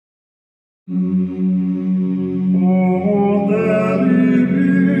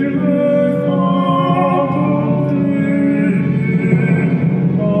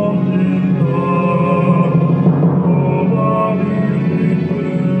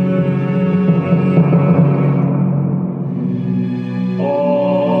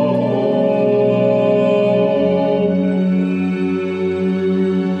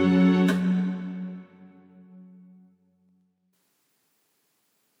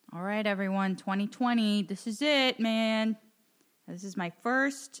All right, everyone, 2020, this is it, man. This is my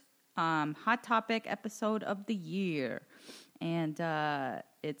first Hot Topic episode of the year. And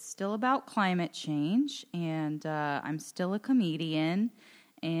it's still about climate change, and I'm still a comedian,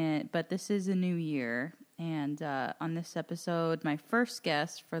 but this is a new year. And on this episode, my first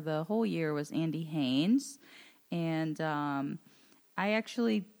guest for the whole year was Andy Haynes. And I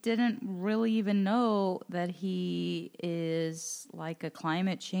actually didn't really even know that he is like a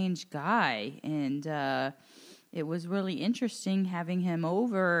climate change guy. And it was really interesting having him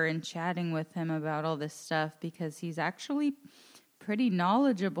over and chatting with him about all this stuff, because he's actually pretty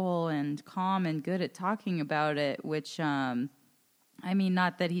knowledgeable and calm and good at talking about it, which, I mean,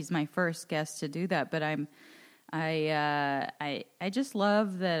 not that he's my first guest to do that, but I just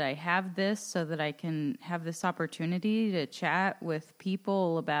love that I have this so that I can have this opportunity to chat with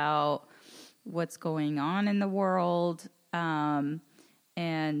people about what's going on in the world,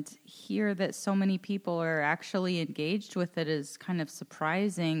 and hear that so many people are actually engaged with it is kind of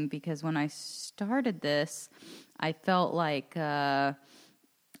surprising, because when I started this, I felt like I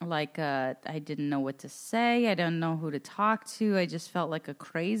didn't know what to say. I didn't know who to talk to. I just felt like a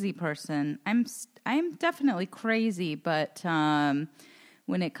crazy person. I'm definitely crazy, but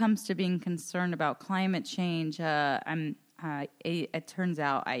when it comes to being concerned about climate change, it turns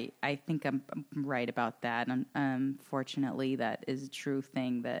out I think I'm right about that. Unfortunately, that is a true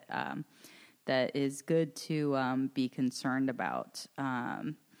thing that is good to be concerned about.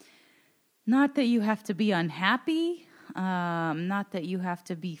 Not that you have to be unhappy. Not that you have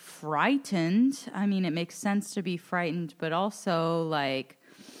to be frightened. I mean, it makes sense to be frightened, but also like,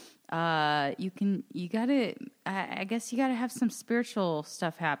 I guess you gotta have some spiritual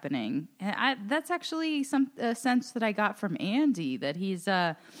stuff happening. And that's actually a sense that I got from Andy, that he's,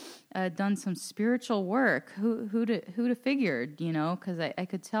 done some spiritual work. Who'd have figured, you know, cause I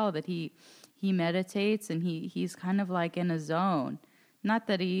could tell that he meditates and he's kind of like in a zone. Not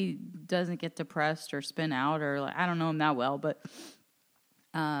that he doesn't get depressed or spin out, or like, I don't know him that well, but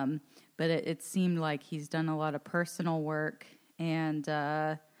it seemed like he's done a lot of personal work, and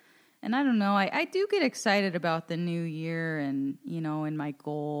I don't know, I do get excited about the new year, and you know, and my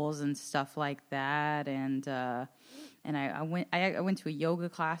goals and stuff like that, and I went to a yoga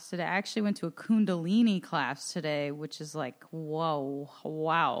class today. I actually went to a Kundalini class today, which is like, whoa,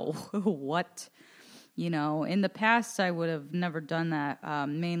 wow, what? You know, in the past, I would have never done that,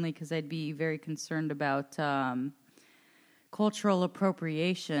 mainly because I'd be very concerned about cultural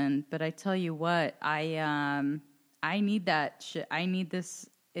appropriation. But I tell you what, I need that shit. I need this.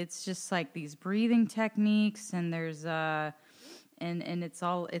 It's just like these breathing techniques, and there's and it's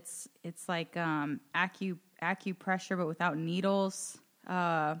like acupressure, but without needles,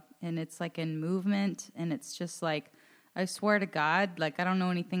 and it's like in movement, and it's just like, I swear to God, like, I don't know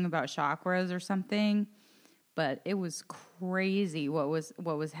anything about chakras or something, but it was crazy what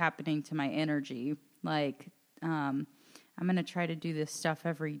was happening to my energy. Like, I'm gonna try to do this stuff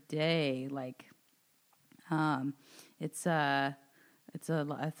every day. Like, it's a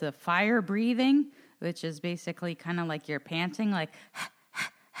fire breathing, which is basically kind of like you're panting, like,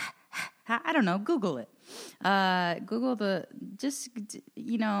 I don't know, Google it. Google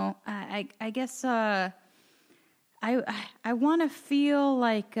I guess, I want to feel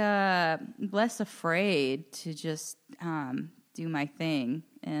like less afraid to just do my thing,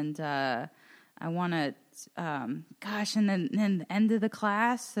 and I want to. And then the end of the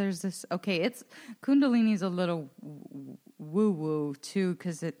class, there's this. Okay, it's Kundalini's a little woo woo too,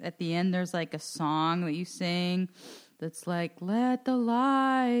 because at the end there's like a song that you sing that's like, "Let the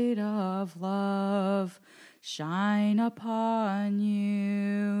light of love shine upon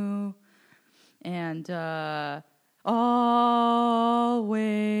you," and always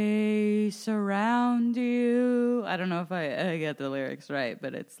surround you. I don't know if I get the lyrics right,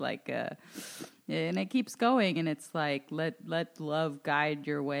 but it's like, and it keeps going, and it's like, let love guide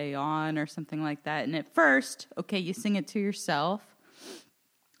your way on, or something like that. And at first, okay, you sing it to yourself,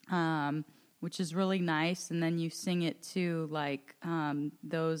 which is really nice, and then you sing it to like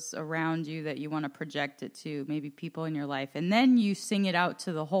those around you that you want to project it to, maybe people in your life, and then you sing it out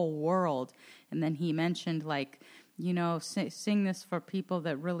to the whole world. And then he mentioned like sing this for people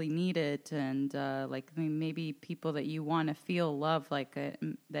that really need it, and maybe people that you want to feel love,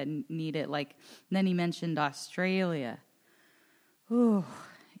 that need it. Like then he mentioned Australia. Ooh,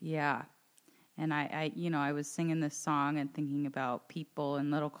 yeah. And I was singing this song and thinking about people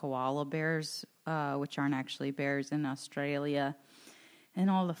and little koala bears, which aren't actually bears in Australia, and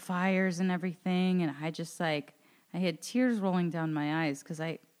all the fires and everything. And I had tears rolling down my eyes because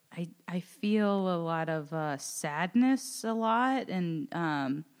I feel a lot of sadness a lot, and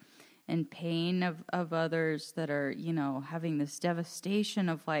pain of others that are, having this devastation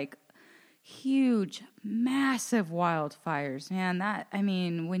of like huge, massive wildfires. Man,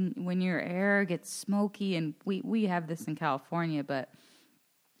 when your air gets smoky, and we have this in California, but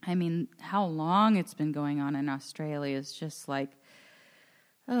I mean, how long it's been going on in Australia is just like,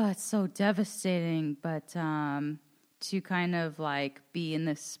 oh, it's so devastating. But to kind of like be in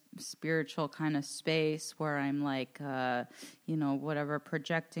this spiritual kind of space where I'm like, whatever,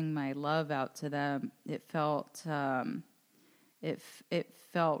 projecting my love out to them, it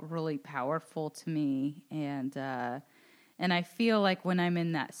felt really powerful to me, and I feel like when I'm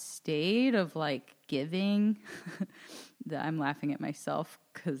in that state of like giving, that I'm laughing at myself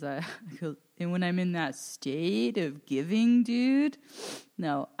because when I'm in that state of giving, dude,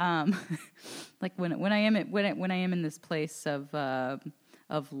 no, like when I am in this place of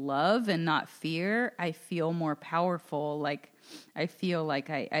love and not fear, I feel more powerful. Like I feel like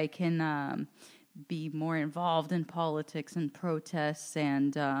I can be more involved in politics and protests,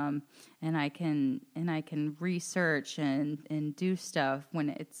 and I can research and do stuff when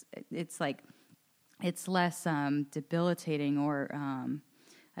it's like it's less debilitating, or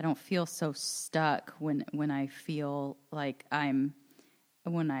I don't feel so stuck when I feel like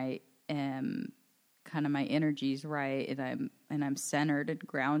when I am kind of my energy's right, and I'm centered and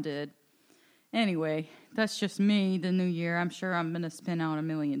grounded. Anyway, that's just me, the new year. I'm sure I'm going to spin out a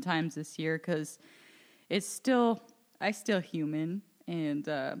million times this year because I still human, and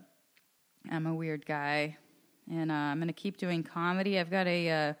I'm a weird guy. And I'm going to keep doing comedy. I've got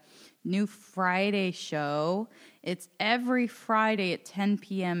a new Friday show. It's every Friday at 10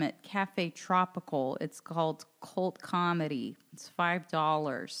 p.m. at Cafe Tropical. It's called Cult Comedy. It's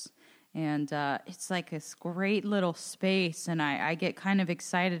 $5. And it's like this great little space, and I get kind of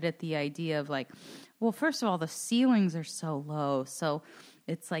excited at the idea of like, well, first of all, the ceilings are so low, so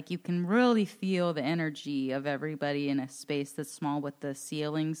it's like you can really feel the energy of everybody in a space that's small with the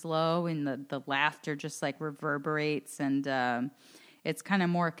ceilings low, and the laughter just like reverberates, and it's kind of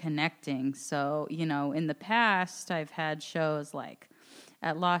more connecting. So, in the past, I've had shows like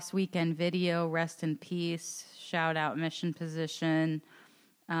at Lost Weekend Video, rest in peace, shout out Mission Position.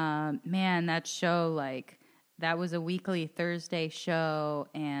 Man, that show, like, that was a weekly Thursday show,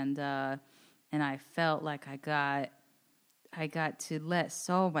 and I felt like I got to let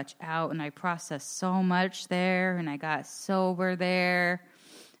so much out, and I processed so much there, and I got sober there,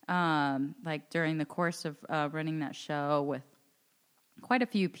 like during the course of running that show with quite a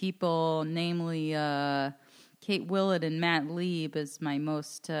few people, namely Kate Willett and Matt Lieb as my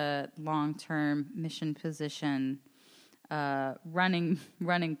most long-term Mission Position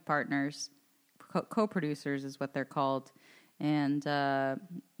running partners, co-producers is what they're called. And,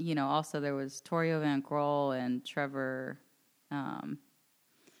 also there was Torio Van Grohl and Trevor,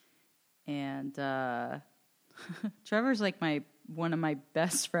 Trevor's like one of my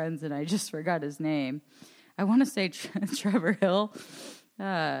best friends, and I just forgot his name. I want to say Trevor Hill.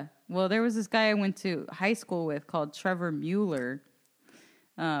 Well, there was this guy I went to high school with called Trevor Mueller.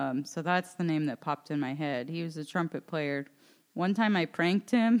 So that's the name that popped in my head. He was a trumpet player. One time I pranked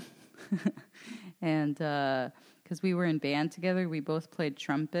him, and because we were in band together, we both played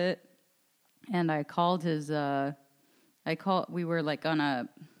trumpet, and I called his.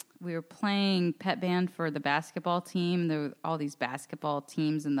 We were playing pep band for the basketball team. There were all these basketball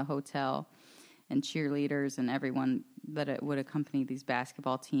teams in the hotel, and cheerleaders and everyone that it would accompany these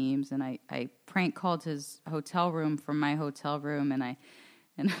basketball teams. And I prank called his hotel room from my hotel room, and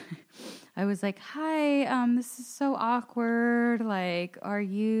I was like, "Hi, this is so awkward. Like, are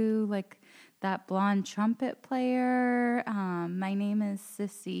you like that blonde trumpet player? My name is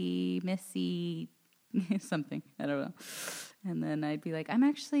Missy, something. I don't know." And then I'd be like, "I'm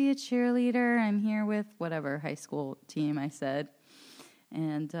actually a cheerleader. I'm here with whatever high school team," I said.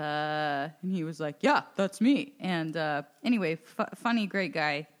 And he was like, "Yeah, that's me." And anyway, funny, great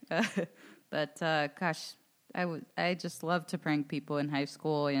guy. But gosh, I just loved to prank people in high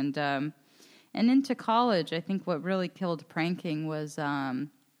school, and into college. I think what really killed pranking was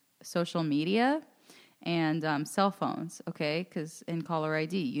social media and cell phones. Okay, because in caller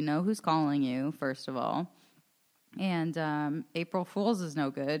ID, you know who's calling you first of all. And April Fool's is no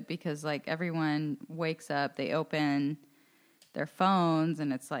good because like everyone wakes up, they open their phones,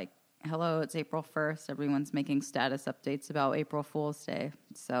 and it's like, hello, it's April 1st. Everyone's making status updates about April Fool's Day.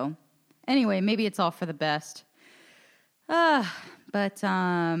 So anyway, maybe it's all for the best. But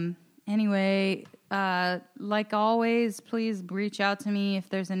anyway, like always, please reach out to me if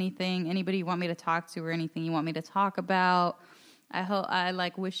there's anybody you want me to talk to or anything you want me to talk about.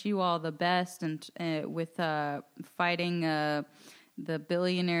 I wish you all the best and with fighting the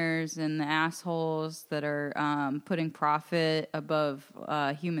billionaires and the assholes that are putting profit above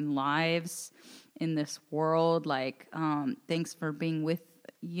human lives in this world. Like, thanks for being with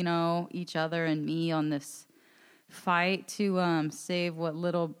each other and me on this fight to save what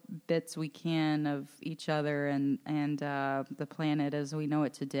little bits we can of each other and the planet as we know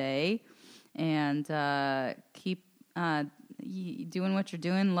it today, and keep doing what you're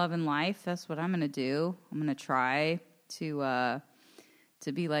doing, loving life. That's what I'm going to do. I'm going to try to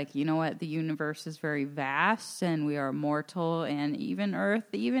be like, you know what, the universe is very vast and we are mortal, and even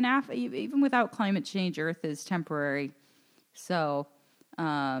Earth, even without climate change, Earth is temporary. So,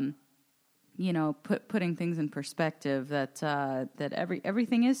 putting things in perspective that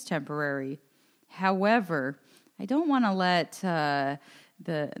everything is temporary. However, I don't want to let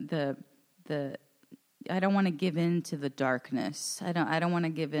I don't want to give in to the darkness. I don't want to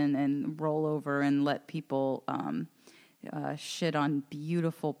give in and roll over and let people shit on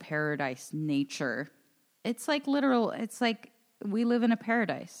beautiful paradise nature. It's like it's like we live in a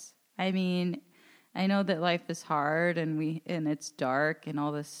paradise. I mean, I know that life is hard and it's dark and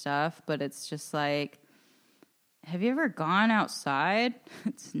all this stuff, but it's just like, have you ever gone outside?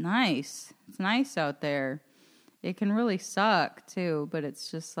 It's nice. It's nice out there. It can really suck too, but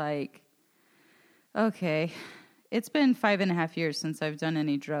it's just like, okay, it's been 5.5 years since I've done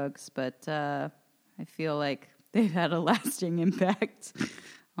any drugs, but I feel like they've had a lasting impact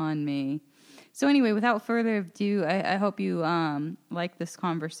on me. So anyway, without further ado, I hope you like this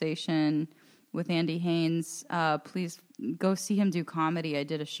conversation with Andy Haynes. Please go see him do comedy. I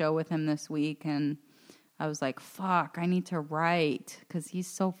did a show with him this week, and I was like, fuck, I need to write, because he's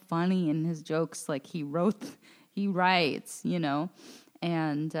so funny in his jokes. Like, he writes,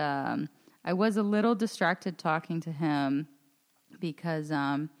 and I was a little distracted talking to him because,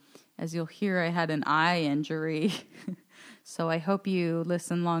 as you'll hear, I had an eye injury. So I hope you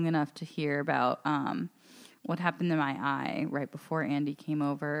listen long enough to hear about what happened to my eye right before Andy came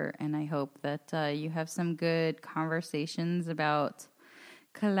over. And I hope that you have some good conversations about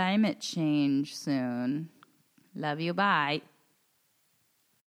climate change soon. Love you. Bye.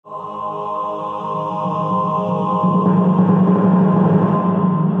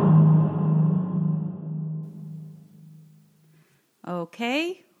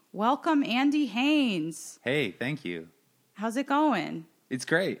 Okay, welcome Andy Haynes. Hey, thank you. How's it going? It's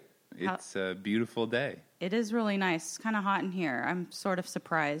great. It's a beautiful day. It is really nice. It's kind of hot in here. I'm sort of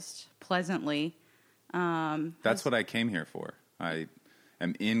surprised, pleasantly. That's what I came here for. I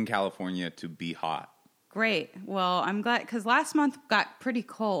am in California to be hot. Great. Well, I'm glad, because last month got pretty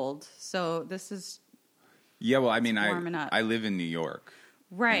cold, so this is warming up. I live in New York.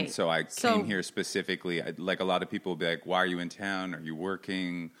 Right. And so I came here specifically. Like, a lot of people will be like, why are you in town? Are you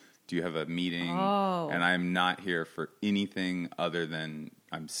working? Do you have a meeting? Oh. And I'm not here for anything other than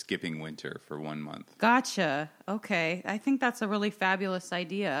I'm skipping winter for 1 month. Gotcha. Okay. I think that's a really fabulous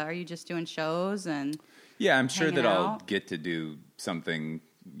idea. Are you just doing shows and Yeah, I'm sure that I'll out? get to do something.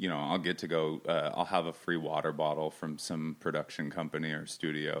 I'll get to go. I'll have a free water bottle from some production company or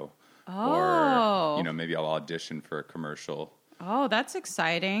studio. Oh. Or, maybe I'll audition for a commercial. Oh, that's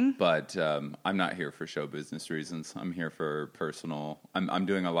exciting. But I'm not here for show business reasons. I'm here for personal. I'm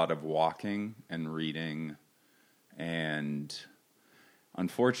doing a lot of walking and reading and,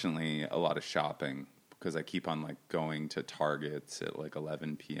 unfortunately, a lot of shopping, because I keep on going to Targets at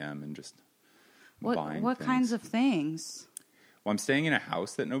 11 p.m. and just buying What things. kinds of things? Well, I'm staying in a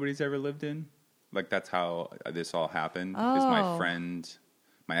house that nobody's ever lived in. That's how this all happened. Because my friend,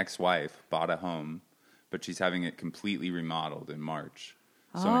 my ex-wife, bought a home, but she's having it completely remodeled in March.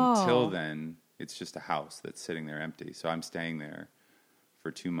 So until then, it's just a house that's sitting there empty. So I'm staying there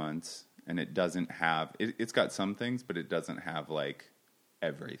for 2 months, and it doesn't have... It's got some things, but it doesn't have,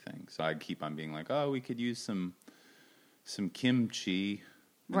 everything. So I keep on being like, oh, we could use some kimchi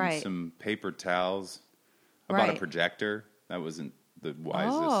and some paper towels. I bought a projector. That wasn't the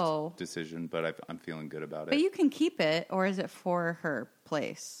wisest decision, but I'm feeling good about it. But you can keep it, or is it for her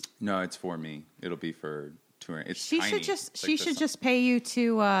place? No, it's for me. It'll be for touring. It's she tiny. She should just pay you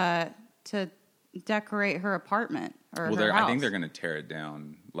to decorate her apartment or her house. I think they're going to tear it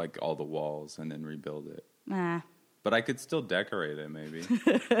down, all the walls, and then rebuild it. Nah, But I could still decorate it, maybe.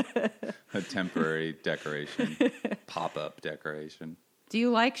 A temporary decoration. Pop-up decoration. Do you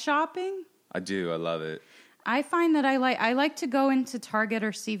like shopping? I do. I love it. I find that I like to go into Target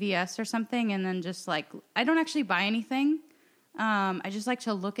or CVS or something and then just like, I don't actually buy anything. I just like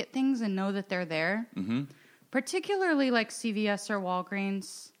to look at things and know that they're there. Mm-hmm. Particularly like CVS or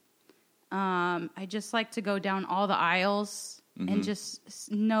Walgreens. I just like to go down all the aisles and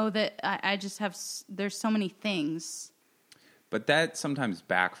just know that I just have, there's so many things. But that sometimes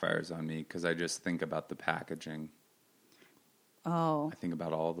backfires on me because I just think about the packaging. Oh. I think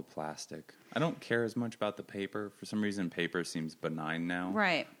about all the plastic. I don't care as much about the paper. For some reason, paper seems benign now.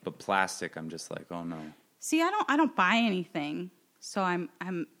 Right. But plastic, I'm just like, oh no. See, I don't buy anything. So I'm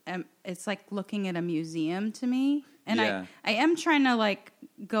it's like looking at a museum to me. And yeah. I am trying to like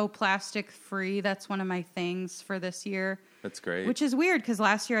go plastic free. That's one of my things for this year. That's great. Which is weird because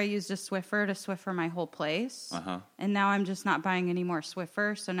last year I used a Swiffer to Swiffer my whole place. Uh-huh. And now I'm just not buying any more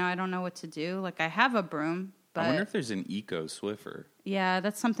Swiffer. So now I don't know what to do. Like I have a broom, but I wonder if there's an Eco Swiffer. Yeah,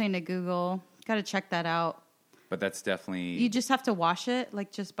 that's something to Google. Got to check that out. But that's definitely... You just have to wash it,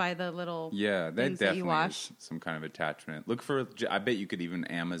 like just by the little that things definitely that you wash. Is some kind of attachment. Look for... I bet you could even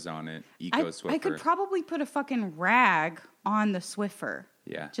Amazon it, Eco Swiffer. I could probably put a fucking rag on the Swiffer.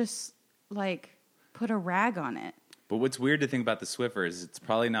 Yeah. Just like put a rag on it. But what's weird to think about the Swiffer is it's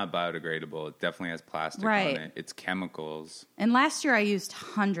probably not biodegradable. It definitely has plastic on it. It's chemicals. And last year I used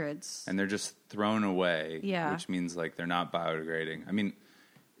hundreds. And they're just thrown away. Yeah. Which means like they're not biodegrading. I mean,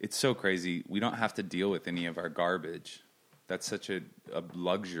 it's so crazy. We don't have to deal with any of our garbage. That's such a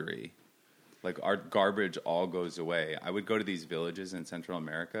luxury. Like our garbage all goes away. I would go to these villages in Central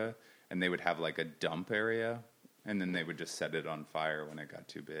America and they would have like a dump area and then they would just set it on fire when it got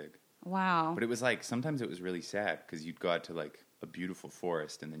too big. Wow. But it was like, sometimes it was really sad because you'd go out to like a beautiful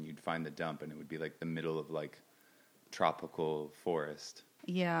forest and then you'd find the dump and it would be like the middle of like tropical forest.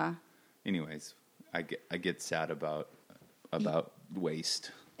 Yeah. Anyways, I get sad about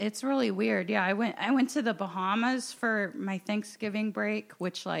waste. It's really weird. Yeah, I went to the Bahamas for my Thanksgiving break,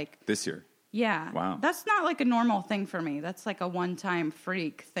 which like this year. Yeah. Wow. That's not like a normal thing for me. That's like a one-time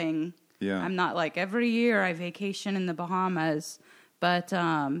freak thing. Yeah. I'm not like every year I vacation in the Bahamas, but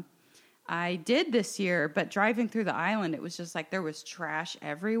I did this year, but driving through the island, it was just like there was trash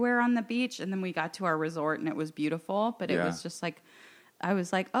everywhere on the beach. And then we got to our resort and it was beautiful, but it was just like, I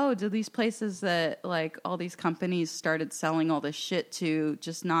was like, oh, do these places that like all these companies started selling all this shit to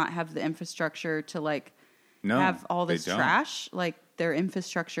just not have the infrastructure to like have all this trash? Like their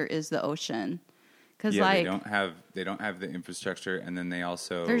infrastructure is the ocean. Cause like they don't have the infrastructure, and then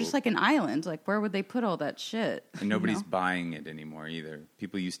they're just like an island. Like where would they put all that shit? And nobody's buying it anymore either.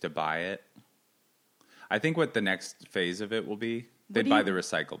 People used to buy it. I think what the next phase of it will be, they'd buy the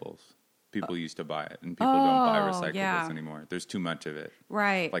recyclables. People used to buy it, and people don't buy recyclables anymore. There's too much of it.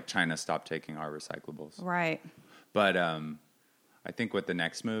 Right. Like China stopped taking our recyclables. Right. But I think what the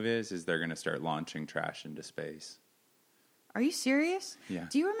next move is they're going to start launching trash into space. Are you serious? Yeah.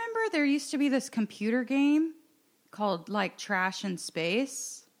 Do you remember there used to be this computer game called like Trash in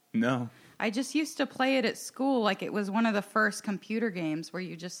Space? No. I just used to play it at school. Like it was one of the first computer games where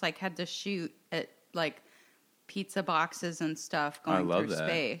you just like had to shoot at like pizza boxes and stuff going through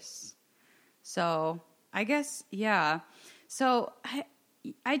space. So I guess, yeah. So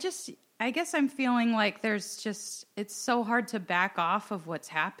I guess I'm feeling like it's so hard to back off of what's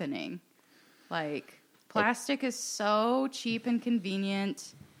happening. Like plastic is so cheap and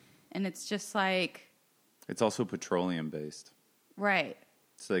convenient, and it's just like... It's also petroleum based. Right.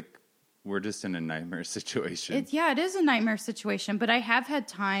 It's like we're just in a nightmare situation. It is a nightmare situation, but I have had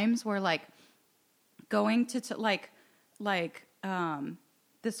times where like going to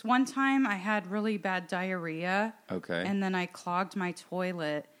this one time I had really bad diarrhea. Okay. And then I clogged my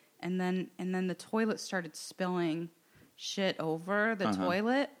toilet, and then the toilet started spilling shit over the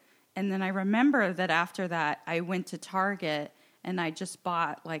toilet. And then I remember that after that, I went to Target and I just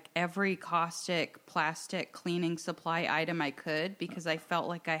bought like every caustic plastic cleaning supply item I could because I felt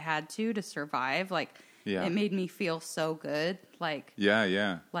like I had to survive. Like it made me feel so good. Like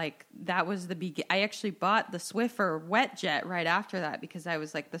like that was I actually bought the Swiffer Wet Jet right after that because I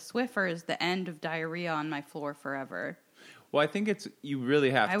was like, the Swiffer is the end of diarrhea on my floor forever. Well, I think you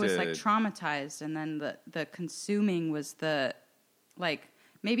really have to. I was like traumatized, and then the consuming was the like.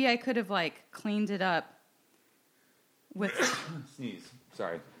 Maybe I could have like cleaned it up with sneeze.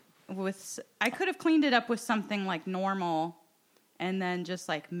 Sorry. I could have cleaned it up with something like normal, and then just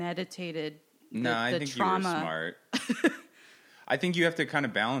like meditated. I think trauma. You were smart. I think you have to kind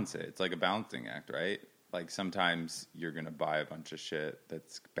of balance it. It's like a balancing act, right? Like sometimes you're gonna buy a bunch of shit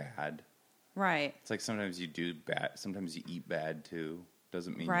that's bad, Right. It's like sometimes you do bad, sometimes you eat bad too.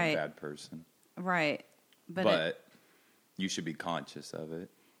 Doesn't mean Right. you're a bad person. Right. But you should be conscious of it.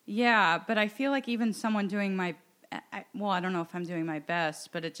 Yeah, but I feel like even someone doing I don't know if I'm doing my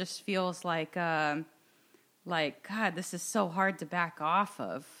best, but it just feels like God, this is so hard to back off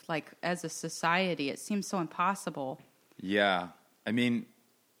of. Like, as a society, it seems so impossible. Yeah. I mean,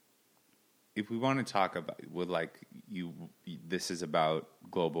 if we want to talk about this is about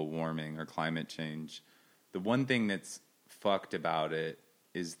global warming or climate change. The one thing that's fucked about it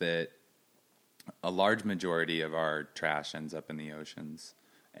is that a large majority of our trash ends up in the oceans,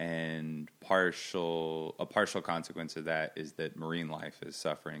 and a partial consequence of that is that marine life is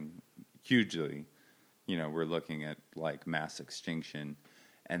suffering hugely. We're looking at like mass extinction,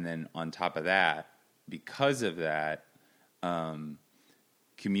 and then on top of that, because of that,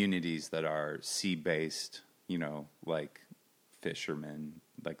 communities that are sea-based, like fishermen,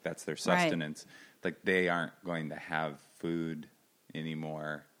 like that's their sustenance, right. Like they aren't going to have food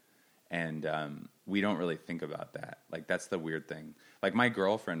anymore. And we don't really think about that. Like, that's the weird thing. Like, my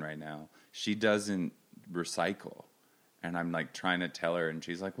girlfriend right now, she doesn't recycle. And I'm, like, trying to tell her, and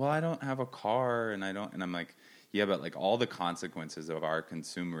she's like, well, I don't have a car, and I'm like, yeah, but, like, all the consequences of our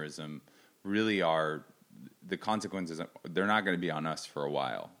consumerism really are, the consequences, they're not going to be on us for a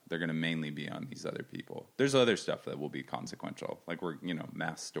while. They're going to mainly be on these other people. There's other stuff that will be consequential. Like,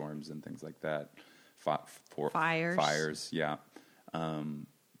 mass storms and things like that. Fires, yeah.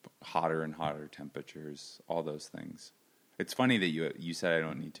 Hotter and hotter temperatures, all those things. It's funny that you said I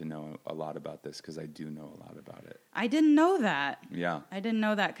don't need to know a lot about this, because I do know a lot about it. I didn't know that. Yeah. I didn't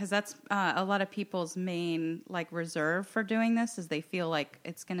know that, because that's a lot of people's main reserve for doing this, is they feel like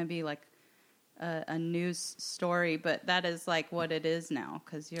it's going to be like a news story, but that is like what it is now,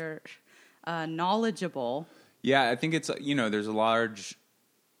 because you're knowledgeable. Yeah, I think it's, there's a large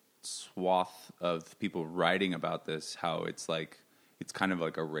swath of people writing about this, how it's like, it's kind of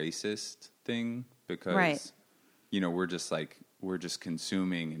like a racist thing, because, right. We're just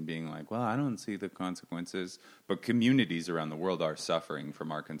consuming and being like, well, I don't see the consequences. But communities around the world are suffering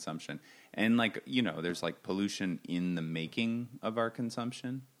from our consumption. And there's pollution in the making of our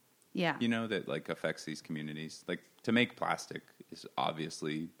consumption. Yeah. That affects these communities. Like, to make plastic is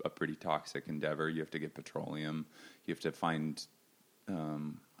obviously a pretty toxic endeavor. You have to get petroleum. You have to find,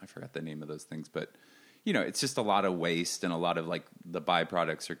 I forgot the name of those things, but it's just a lot of waste, and a lot of the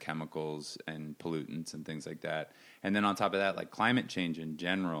byproducts are chemicals and pollutants and things like that. And then on top of that, climate change in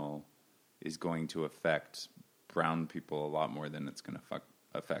general is going to affect brown people a lot more than it's going to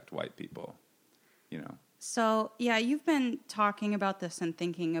affect white people, So, yeah, you've been talking about this and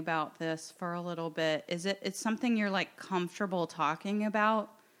thinking about this for a little bit. It's something you're comfortable talking about?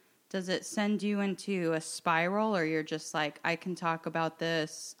 Does it send you into a spiral, or you're just like, I can talk about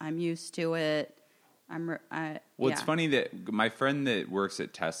this, I'm used to it? It's funny that my friend that works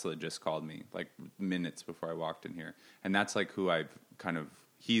at Tesla just called me minutes before I walked in here, and that's who I've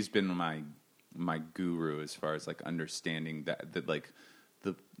he's been my guru as far as understanding that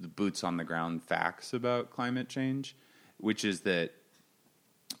the boots on the ground facts about climate change, which is that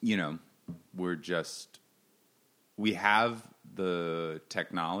we have the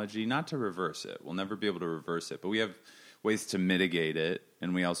technology not to reverse it. We'll never be able to reverse it, but we have ways to mitigate it,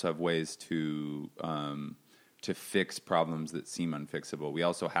 and we also have ways to fix problems that seem unfixable. We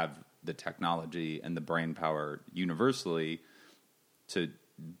also have the technology and the brain power universally to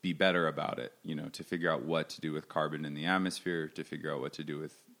be better about it, to figure out what to do with carbon in the atmosphere, to figure out what to do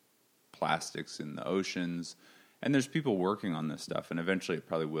with plastics in the oceans. And there's people working on this stuff, and eventually it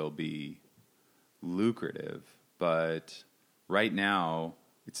probably will be lucrative. But right now,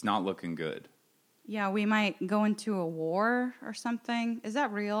 it's not looking good. Yeah, we might go into a war or something. Is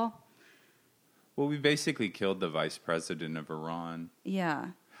that real? Well, we basically killed the vice president of Iran.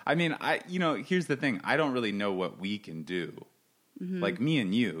 Yeah. I mean, here's the thing. I don't really know what we can do. Mm-hmm. Me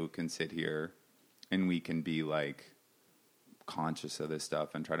and you can sit here and we can be conscious of this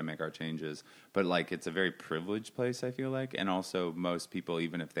stuff and try to make our changes. But it's a very privileged place, I feel like. And also most people,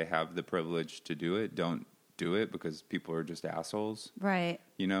 even if they have the privilege to do it, don't do it because people are just assholes. Right.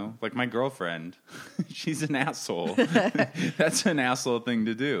 My girlfriend, she's an asshole. That's an asshole thing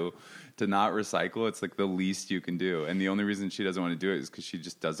to do. To not recycle, it's the least you can do. And the only reason she doesn't want to do it is because she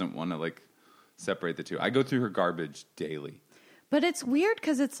just doesn't want to separate the two. I go through her garbage daily. But it's weird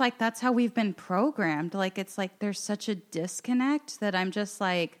because it's that's how we've been programmed. It's there's such a disconnect that I'm just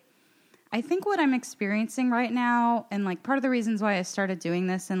I think what I'm experiencing right now, and part of the reasons why I started doing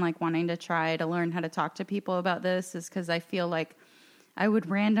this and wanting to try to learn how to talk to people about this is because I feel I would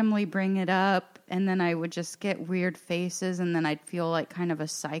randomly bring it up and then I would just get weird faces and then I'd feel kind of a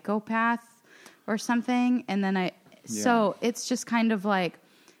psychopath or something. And then so it's just kind of like,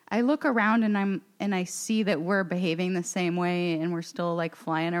 I look around and I see that we're behaving the same way and we're still like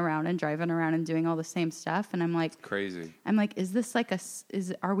flying around and driving around and doing all the same stuff. And I'm like, crazy. I'm like, is this like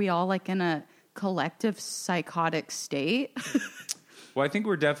are we all like in a collective psychotic state? Well, I think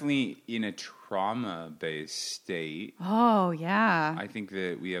we're definitely in a trauma-based state. Oh, yeah. I think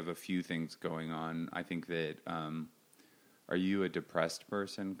that we have a few things going on. I think that, are you a depressed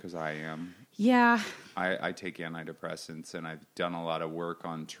person? Because I am. Yeah. I take antidepressants, and I've done a lot of work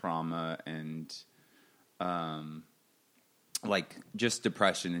on trauma and, like just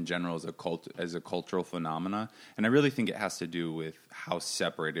depression in general as a cultural phenomena. And I really think it has to do with how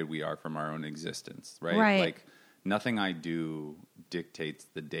separated we are from our own existence, right? Right. Like nothing I do dictates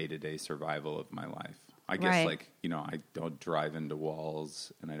the day-to-day survival of my life. I guess Right. like, I don't drive into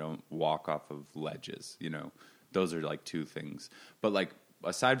walls and I don't walk off of ledges, Those are like two things. But like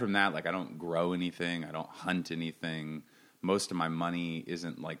aside from that, like I don't grow anything, I don't hunt anything. Most of my money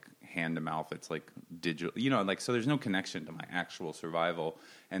isn't like hand to mouth, it's like digital, like so there's no connection to my actual survival.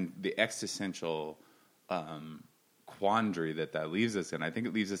 And the existential quandary that leaves us in, I think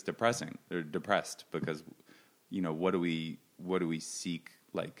it leaves us depressed because what do we seek,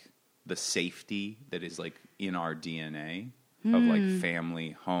 like the safety that is like in our DNA of like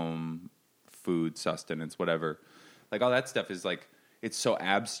family, home, food, sustenance, whatever. Like all that stuff is like, it's so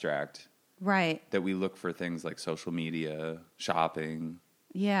abstract. Right. That we look for things like social media, shopping,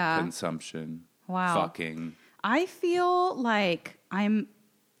 consumption, fucking. I feel like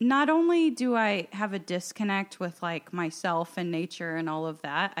not only do I have a disconnect with like myself and nature and all of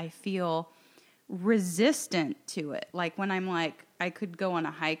that, I feel resistant to it. Like when I'm like, I could go on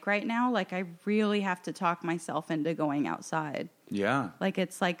a hike right now, like I really have to talk myself into going outside. Yeah. Like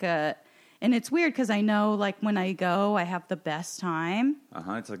it's like and it's weird because I know like when I go, I have the best time.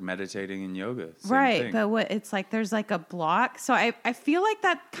 It's like meditating and yoga. Same right. thing. But it's like there's like a block. So I feel like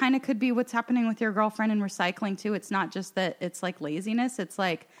that kind of could be what's happening with your girlfriend in recycling too. It's not just that it's like laziness. It's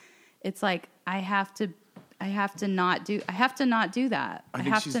like I have to not do that. I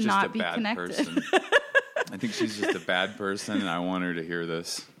have to not be connected. Person. I think she's just a bad person, and I want her to hear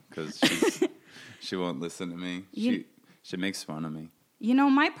this because she won't listen to me. She makes fun of me.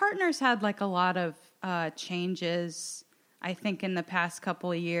 My partner's had like a lot of changes, I think, in the past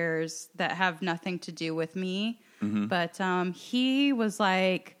couple of years that have nothing to do with me. Mm-hmm. But he was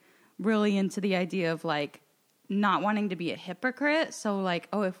like really into the idea of like not wanting to be a hypocrite. So like,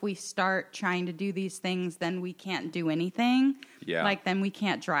 if we start trying to do these things, then we can't do anything. Yeah. Like then we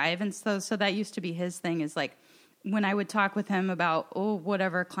can't drive. And so that used to be his thing, is like when I would talk with him about,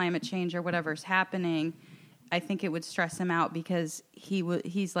 whatever climate change or whatever's happening, I think it would stress him out because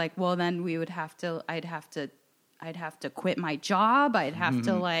he's like, well, then I'd have to quit my job. I'd have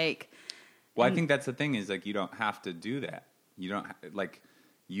to like. Well, I think that's the thing is like, you don't have to do that. You don't like,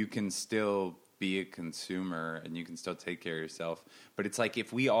 you can still be a consumer and you can still take care of yourself. But it's like,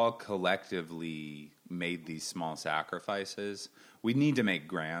 if we all collectively made these small sacrifices, we need to make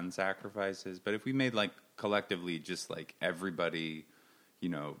grand sacrifices. But if we made like collectively, just like everybody,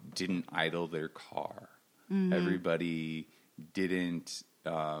 didn't idle their car. Mm-hmm. Everybody didn't,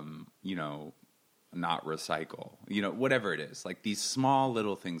 not recycle, whatever it is. Like these small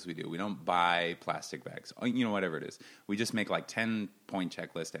little things we do. We don't buy plastic bags, whatever it is. We just make like 10-point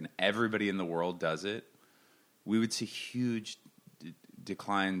checklist and everybody in the world does it. We would see huge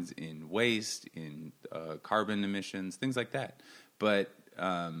declines in waste, in carbon emissions, things like that. But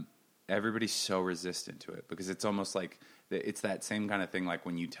everybody's so resistant to it because it's almost like it's that same kind of thing. Like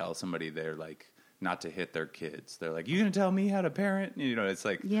when you tell somebody they're like, not to hit their kids. They're like, you going to tell me how to parent? It's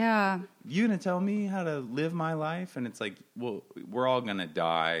like, yeah, you going to tell me how to live my life? And it's like, well, we're all going to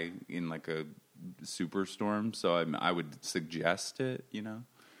die in like a superstorm. So I would suggest it,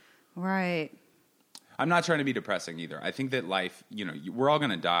 Right. I'm not trying to be depressing either. I think that life, we're all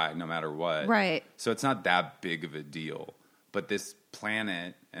going to die no matter what. Right. So it's not that big of a deal. But this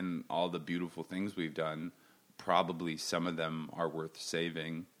planet and all the beautiful things we've done, probably some of them are worth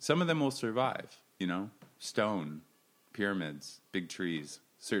saving. Some of them will survive. Stone, pyramids, big trees,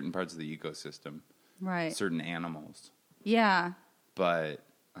 certain parts of the ecosystem, right? Certain animals. Yeah. But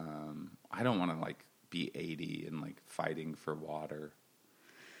I don't want to like be 80 and like fighting for water.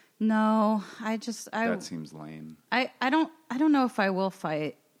 No, that seems lame. I don't know if I will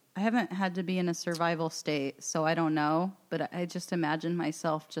fight. I haven't had to be in a survival state, so I don't know. But I just imagine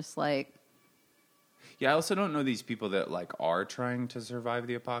myself just like. Yeah, I also don't know these people that like are trying to survive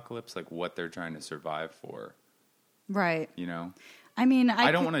the apocalypse, like what they're trying to survive for. Right. I mean,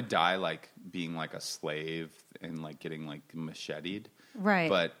 I don't want to die like being like a slave and like getting like macheted. Right.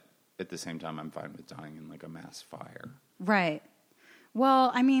 But at the same time, I'm fine with dying in like a mass fire. Right.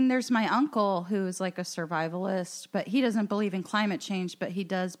 Well, I mean, there's my uncle who's like a survivalist, but he doesn't believe in climate change, but he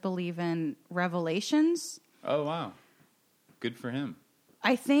does believe in revelations. Oh, wow. Good for him.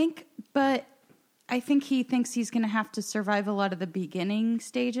 I think he thinks he's going to have to survive a lot of the beginning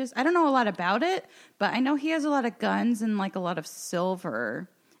stages. I don't know a lot about it, but I know he has a lot of guns and like a lot of silver.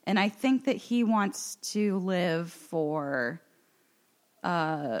 And I think that he wants to live for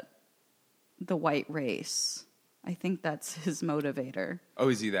the white race. I think that's his motivator. Oh,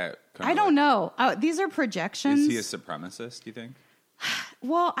 is he that kind I of don't know. These are projections. Is he a supremacist, do you think?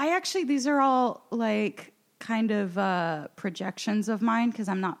 Well, these are all like kind of projections of mine because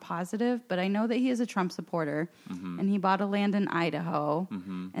I'm not positive, but I know that he is a Trump supporter and he bought a land in Idaho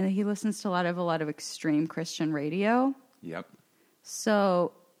and that he listens to a lot of extreme Christian radio. Yep.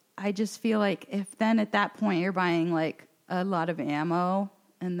 So I just feel like if then at that point you're buying like a lot of ammo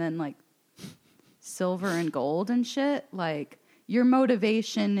and then like silver and gold and shit, like your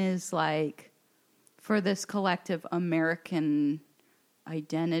motivation is like for this collective American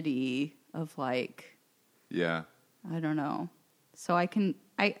identity of like, yeah, I don't know. So I can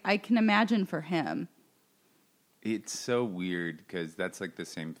imagine for him. It's so weird because that's like the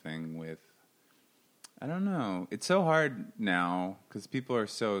same thing with, I don't know. It's so hard now because people are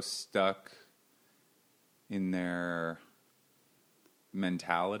so stuck in their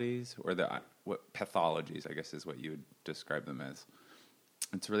mentalities or what pathologies, I guess is what you would describe them as.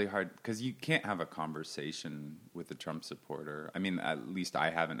 It's really hard because you can't have a conversation with a Trump supporter. I mean, at least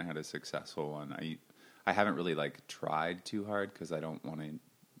I haven't had a successful one. I haven't really like tried too hard because I don't want to.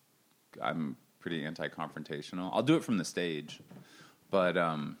 I'm pretty anti-confrontational. I'll do it from the stage, but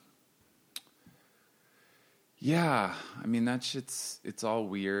yeah. I mean, that shit's it's all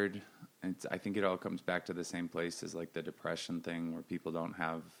weird. I think it all comes back to the same place as like the depression thing, where people don't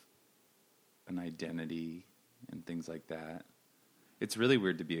have an identity and things like that. It's really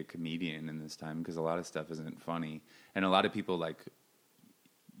weird to be a comedian in this time because a lot of stuff isn't funny. And a lot of people like,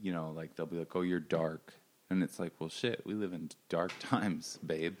 you know, like they'll be like, oh, you're dark. And it's like, well, shit, we live in dark times,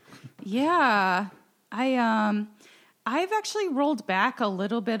 babe. Yeah. I've actually rolled back a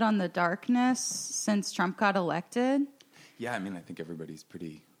little bit on the darkness since Trump got elected. Yeah, I mean, I think everybody's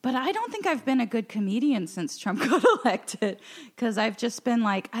pretty... But I don't think I've been a good comedian since Trump got elected because I've just been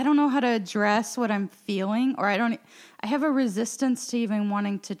like, I don't know how to address what I'm feeling, or I have a resistance to even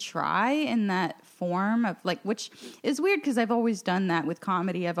wanting to try in that form of like, which is weird because I've always done that with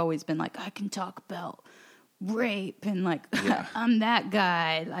comedy. I've always been like, I can talk about rape and like, yeah. I'm that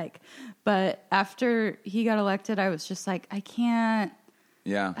guy. Like, but after he got elected, I was just like, I can't.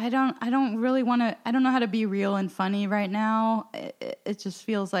 Yeah. I don't really want to, I don't know how to be real and funny right now. It just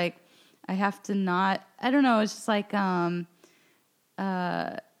feels like I have to not, I don't know. It's just like, I'm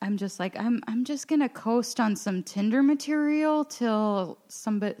just like, I'm just going to coast on some Tinder material till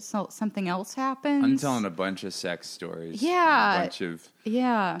something else happens. I'm telling a bunch of sex stories. Yeah. A bunch of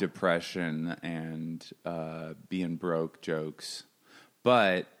depression and, being broke jokes.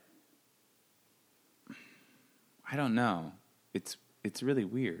 But I don't know. It's really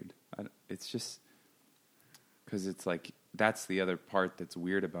weird. It's just because it's like that's the other part that's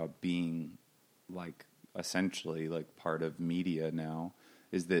weird about being like essentially like part of media now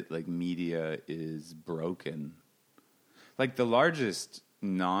is that like media is broken. Like the largest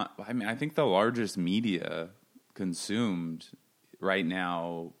I think the largest media consumed right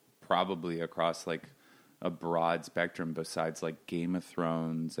now probably across like a broad spectrum besides like Game of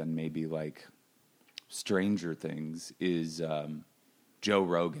Thrones and maybe like Stranger Things is Joe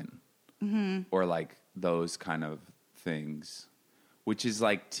Rogan or like those kind of things, which is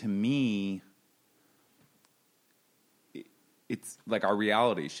like to me, it's like our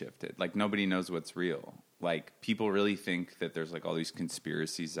reality shifted. Like nobody knows what's real. Like people really think that there's like all these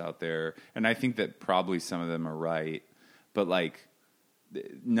conspiracies out there. And I think that probably some of them are right, but like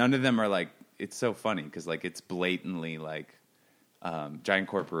none of them are like, it's so funny because like it's blatantly like giant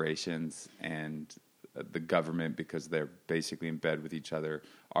corporations and the government, because they're basically in bed with each other,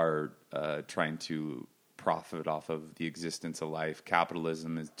 are trying to profit off of the existence of life.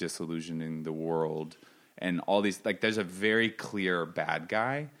 Capitalism is disillusioning the world. And all these, like, there's a very clear bad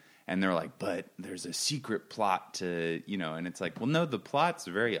guy. And they're like, but there's a secret plot to, you know, and it's like, well, no, the plot's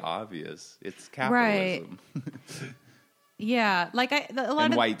very obvious. It's capitalism. Right. Yeah. Like,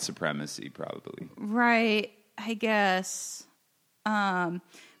 and white supremacy, probably. Right. I guess. But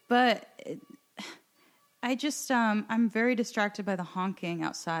I just, I'm very distracted by the honking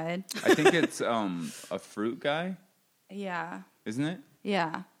outside. I think it's a fruit guy. Yeah. Isn't it?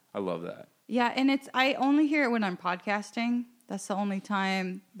 Yeah. I love that. Yeah, and I only hear it when I'm podcasting. That's the only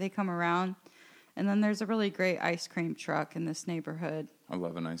time they come around. And then there's a really great ice cream truck in this neighborhood. I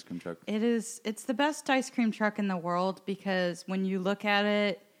love an ice cream truck. It's the best ice cream truck in the world because when you look at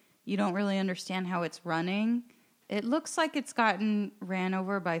it, you don't really understand how it's running. It looks like it's gotten ran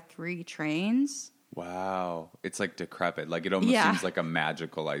over by 3 trains. Wow. It's like decrepit. Like it almost seems like a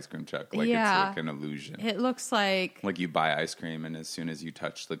magical ice cream truck. Like it's like an illusion. It looks like you buy ice cream and as soon as you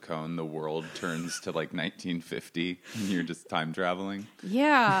touch the cone, the world turns to like 1950 and you're just time traveling.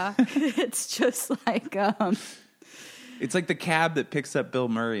 Yeah. It's just like it's like the cab that picks up Bill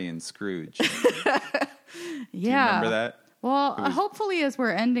Murray in Scrooge. Yeah. Do you remember that? Well, hopefully as we're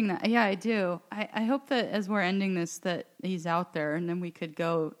ending that, yeah, I do. I hope that as we're ending this that he's out there and then we could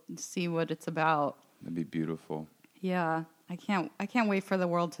go see what it's about. That'd be beautiful. Yeah, I can't wait for the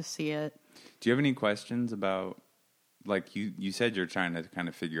world to see it. Do you have any questions about, like you said you're trying to kind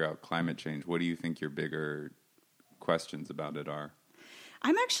of figure out climate change. What do you think your bigger questions about it are?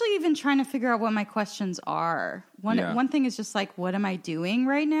 I'm actually even trying to figure out what my questions are. One thing is just like, what am I doing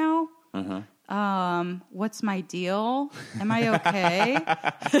right now? Uh-huh. What's my deal? Am I okay?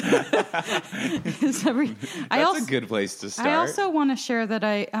 That's a good place to start. I also want to share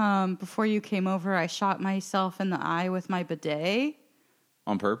that before you came over, I shot myself in the eye with my bidet.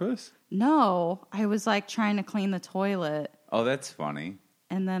 On purpose? No, I was like trying to clean the toilet. Oh, that's funny.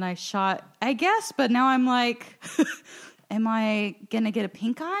 And then I guess, but now I'm like, am I going to get a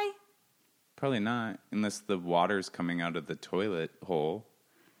pink eye? Probably not, unless the water's coming out of the toilet hole.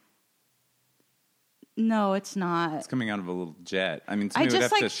 No, it's not. It's coming out of a little jet. I mean, somebody would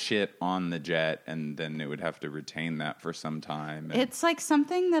have to shit on the jet, and then it would have to retain that for some time. It's like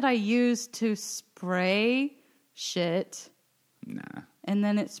something that I use to spray shit. Nah. And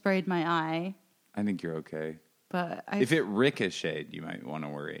then it sprayed my eye. I think you're okay. But if it ricocheted, you might want to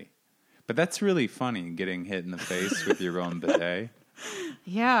worry. But that's really funny, getting hit in the face with your own bidet.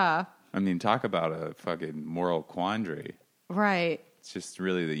 Yeah. I mean, talk about a fucking moral quandary. Right. It's just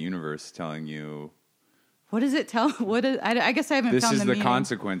really the universe telling you... What does it tell? I guess I haven't found the meaning. This is the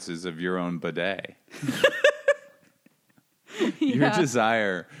consequences of your own bidet. Your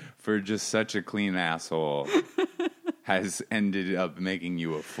desire for just such a clean asshole has ended up making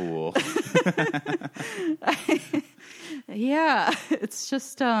you a fool. Yeah, it's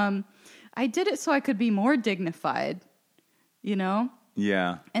just I did it so I could be more dignified, you know?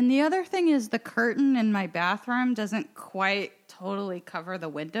 Yeah. And the other thing is the curtain in my bathroom doesn't quite totally cover the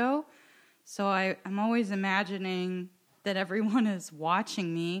window. So I'm always imagining that everyone is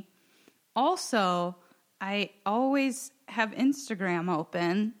watching me. Also, I always have Instagram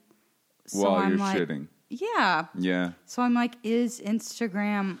open. So While I'm you're like, shitting. Yeah. Yeah. So I'm like, is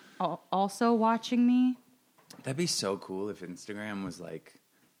Instagram also watching me? That'd be so cool if Instagram was like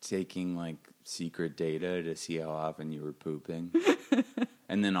taking like secret data to see how often you were pooping.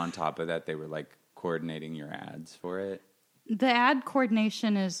 And then on top of that, they were like coordinating your ads for it. The ad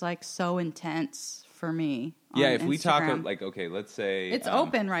coordination is like so intense for me. Yeah, if Instagram. We talk like, okay, let's say it's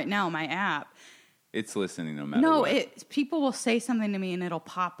open right now, my app. It's listening no matter what. No, people will say something to me and it'll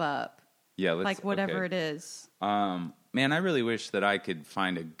pop up. Yeah, like whatever it is. Man, I really wish that I could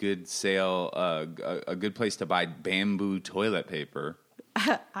find a good sale, a good place to buy bamboo toilet paper.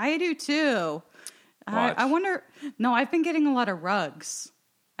 I do too. I wonder. No, I've been getting a lot of rugs.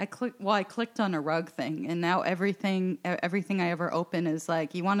 I clicked on a rug thing, and now everything I ever open is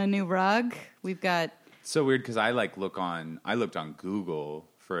like, you want a new rug? We've got. So weird because I looked on Google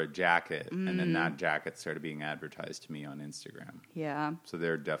for a jacket, and then that jacket started being advertised to me on Instagram. Yeah. So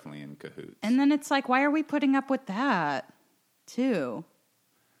they're definitely in cahoots. And then it's like, why are we putting up with that too?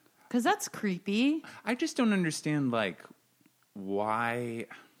 Because that's creepy. I just don't understand why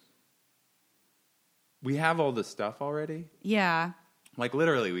we have all the stuff already. Yeah. Like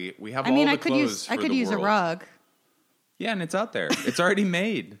literally, we have all the clothes for the world. I could use a rug. Yeah, and it's out there. It's already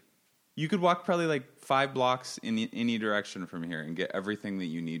made. You could walk probably like 5 blocks in any direction from here and get everything that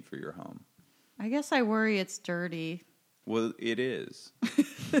you need for your home. I guess I worry it's dirty. Well, it is.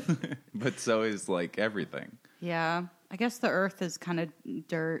 But so is like everything. Yeah. I guess the earth is kind of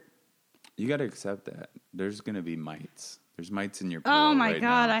dirt. You got to accept that. There's going to be mites. There's mites in your pillow. Oh my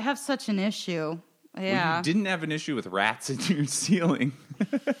God, I have such an issue. Yeah. Well, you didn't have an issue with rats in your ceiling.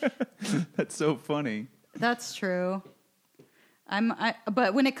 That's so funny. That's true.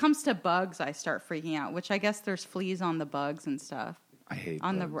 But when it comes to bugs, I start freaking out, which I guess there's fleas on the bugs and stuff. I hate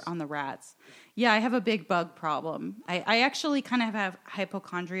bugs. On the rats. Yeah, I have a big bug problem. I actually kind of have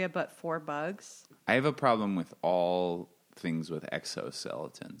hypochondria, but for bugs. I have a problem with all things with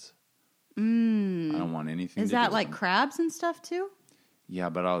exoskeletons. I don't want anything. Is that like crabs and stuff too? Yeah,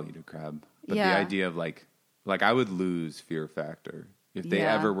 but I'll eat a crab. But the idea of like Like, I would lose Fear Factor. If they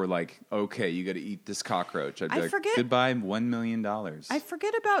ever were like, okay, you got to eat this cockroach, I'd be goodbye, $1 million. I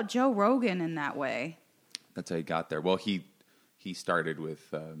forget about Joe Rogan in that way. That's how he got there. Well, he started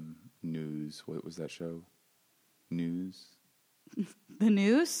with News. What was that show? News? The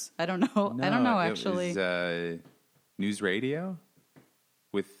News? I don't know. No, I don't know, actually. It was News Radio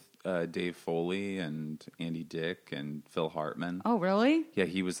with Dave Foley and Andy Dick and Phil Hartman. Oh, really? Yeah,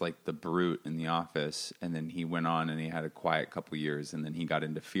 he was like the brute in The Office, and then he went on and he had a quiet couple years, and then he got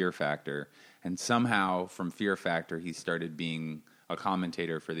into Fear Factor, and somehow from Fear Factor he started being a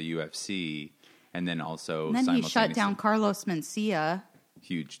commentator for the UFC, and then also and then he shut down Carlos Mencia.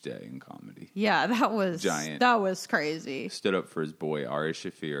 Huge day in comedy. Yeah, that was giant. That was crazy. Stood up for his boy Ari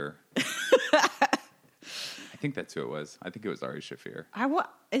Shaffir. I think that's who it was. I think it was Ari Shaffir.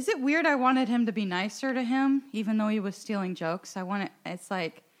 Is it weird I wanted him to be nicer to him, even though he was stealing jokes? It's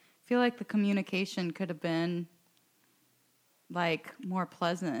like, I feel like the communication could have been, like, more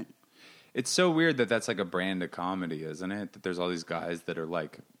pleasant. It's so weird that that's like a brand of comedy, isn't it? That there's all these guys that are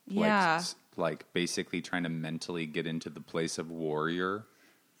like basically trying to mentally get into the place of warrior.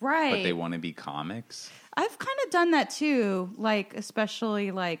 Right. But they want to be comics. I've kind of done that too, like,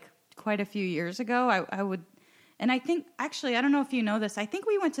 especially, like, quite a few years ago. I would... And I think, actually, I don't know if you know this. I think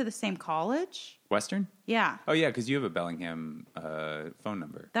we went to the same college. Western? Yeah. Oh, yeah, because you have a Bellingham phone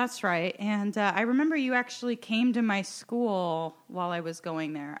number. That's right. And I remember you actually came to my school while I was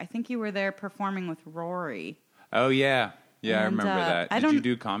going there. I think you were there performing with Rory. Oh, yeah. Yeah, I remember that. Did you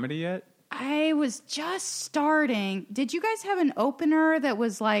do comedy yet? I was just starting. Did you guys have an opener that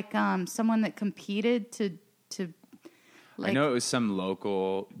was like someone that competed to like... I know it was some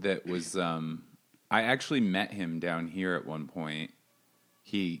local that was... I actually met him down here at one point.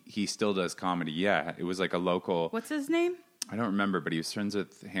 He still does comedy. Yeah, it was like a local... What's his name? I don't remember, but he was friends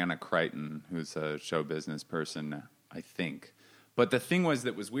with Hannah Crichton, who's a show business person, I think. But the thing was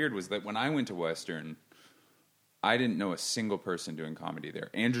weird was that when I went to Western, I didn't know a single person doing comedy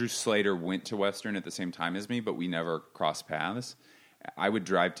there. Andrew Slater went to Western at the same time as me, but we never crossed paths. I would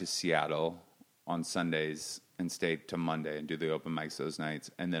drive to Seattle on Sundays and stay to Monday and do the open mics those nights.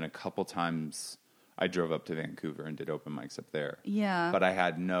 And then a couple times... I drove up to Vancouver and did open mics up there. Yeah. But I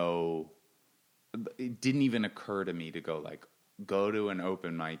had it didn't even occur to me to go to an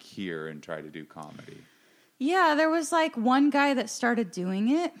open mic here and try to do comedy. Yeah, there was like one guy that started doing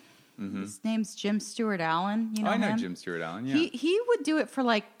it. Mm-hmm. His name's Jim Stewart Allen. You know I know him? Jim Stewart Allen, yeah. He would do it for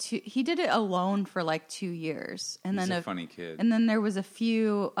like he did it alone for like 2 years. And He's then a funny kid. And then there was a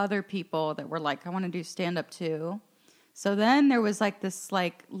few other people that were like, I want to do stand-up too. So then there was like this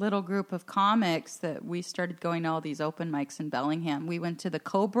like little group of comics that we started going to all these open mics in Bellingham. We went to the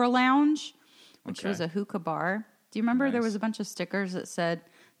Cobra Lounge, which was a hookah bar. Do you remember there was a bunch of stickers that said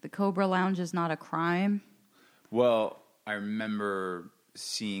the Cobra Lounge is not a crime? Well, I remember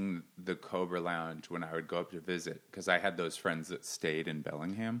seeing the Cobra Lounge when I would go up to visit because I had those friends that stayed in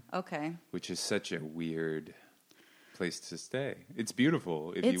Bellingham. Okay. Which is such a weird place to stay. It's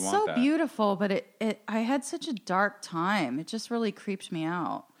beautiful if you want that. It's so beautiful, but I had such a dark time. It just really creeped me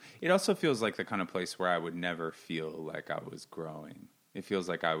out. It also feels like the kind of place where I would never feel like I was growing. It feels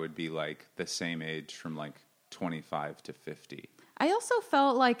like I would be like the same age from like 25 to 50. I also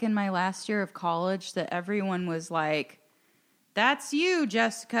felt like in my last year of college that everyone was like, that's you,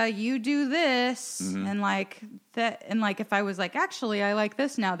 Jessica, you do this. Mm-hmm. And like that, and like if I was like, actually I like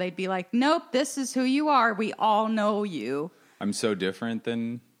this now, they'd be like, nope, this is who you are. We all know you. I'm so different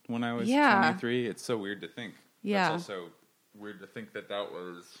than when I was 23. It's so weird to think. Yeah. It's also weird to think that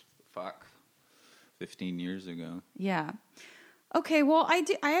was 15 years ago. Yeah. Okay, well I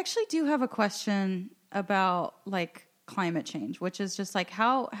actually do have a question about like climate change, which is just like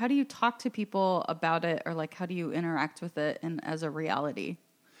how do you talk to people about it, or like how do you interact with it as a reality?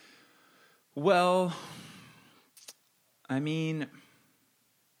 Well, I mean,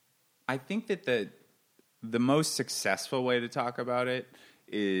 I think that the most successful way to talk about it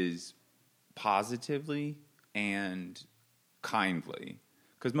is positively and kindly,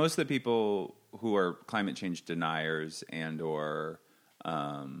 because most of the people who are climate change deniers and or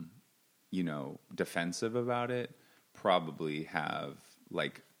defensive about it probably have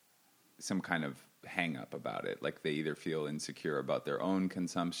like some kind of hang up about it. Like they either feel insecure about their own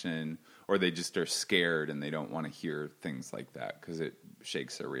consumption or they just are scared and they don't want to hear things like that because it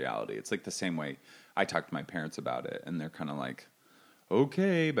shakes their reality. It's like the same way I talk to my parents about it and they're kind of like,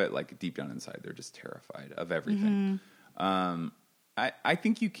 okay, but like deep down inside, they're just terrified of everything. Mm-hmm. I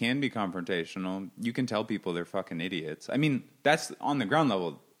think you can be confrontational. You can tell people they're fucking idiots. I mean, that's on the ground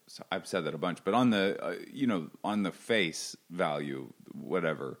level. I've said that a bunch, but on the on the face value,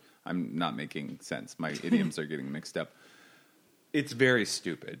 whatever, I'm not making sense. My idioms are getting mixed up. It's very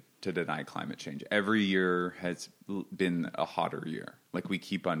stupid to deny climate change. Every year has been a hotter year. Like, we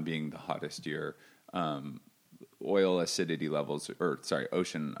keep on being the hottest year. Ocean acidity levels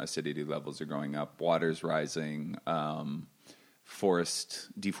are going up. Water's rising. Forest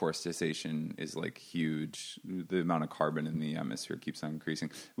deforestation is like huge. The amount of carbon in the atmosphere keeps on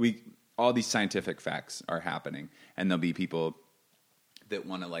increasing. All these scientific facts are happening, and there'll be people that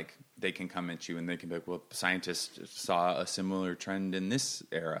want to, like, they can come at you and they can be like, well, scientists saw a similar trend in this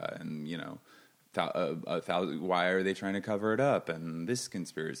era, and why are they trying to cover it up? And this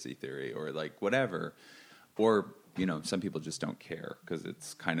conspiracy theory, or like whatever, or some people just don't care because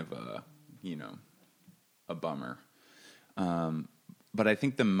it's kind of a bummer. But I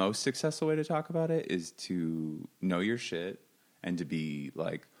think the most successful way to talk about it is to know your shit and to be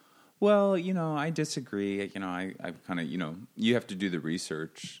like, well, I disagree. I kind of, you have to do the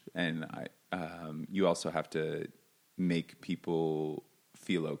research, and you also have to make people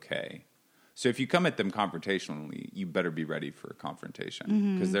feel okay. So if you come at them confrontationally, you better be ready for a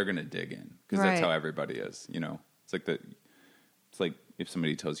confrontation, because they're going to dig in, because that's how everybody is. It's like if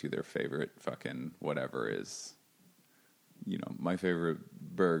somebody tells you their favorite fucking whatever is, my favorite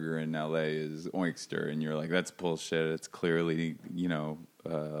burger in LA is Oinkster, and you're like, that's bullshit. It's clearly,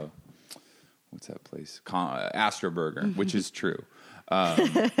 what's that place? Astro Burger, which is true.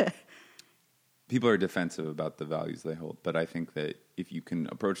 People are defensive about the values they hold, but I think that if you can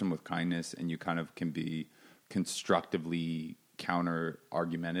approach them with kindness and you kind of can be constructively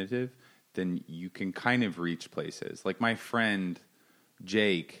counter-argumentative, then you can kind of reach places. Like my friend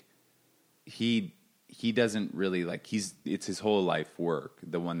Jake, he doesn't really it's his whole life work.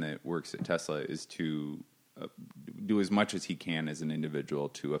 The one that works at Tesla is to do as much as he can as an individual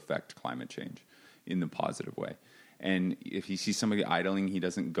to affect climate change in the positive way. And if he sees somebody idling, he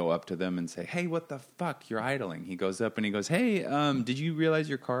doesn't go up to them and say, hey, what the fuck, you're idling. He goes up and he goes, hey, did you realize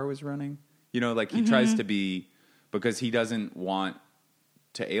your car was running? He tries to be, because he doesn't want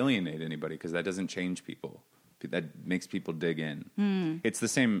to alienate anybody, because that doesn't change people. That makes people dig in. It's the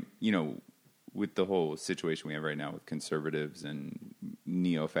same, with the whole situation we have right now with conservatives and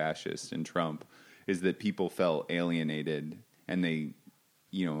neo-fascists and Trump, is that people felt alienated, and they,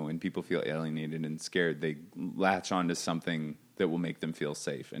 when people feel alienated and scared, they latch onto something that will make them feel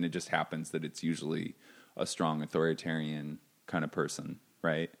safe. And it just happens that it's usually a strong authoritarian kind of person,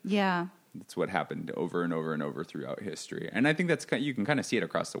 right? Yeah. That's what happened over and over and over throughout history. And I think you can kind of see it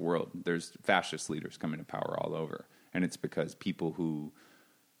across the world. There's fascist leaders coming to power all over. And it's because people who,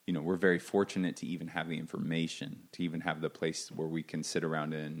 we're very fortunate to even have the information, to even have the place where we can sit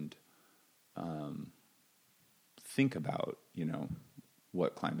around and think about,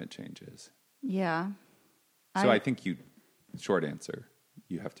 what climate change is. Yeah. So I think short answer,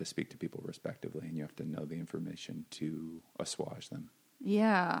 you have to speak to people respectively, and you have to know the information to assuage them.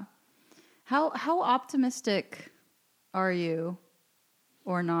 Yeah. How optimistic are you,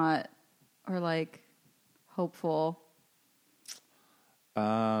 or not, or like hopeful?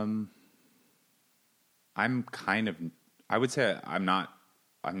 I'm I would say I'm not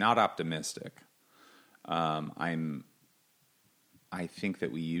optimistic. I think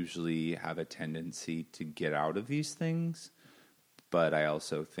that we usually have a tendency to get out of these things, but I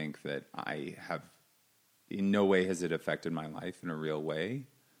also think that I have, in no way has it affected my life in a real way.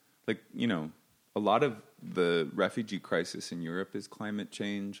 Like, a lot of the refugee crisis in Europe is climate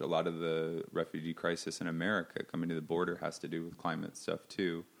change. A lot of the refugee crisis in America coming to the border has to do with climate stuff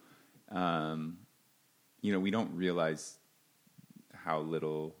too. We don't realize how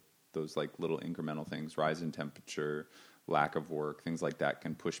little those little incremental things, rise in temperature, lack of work, things like that,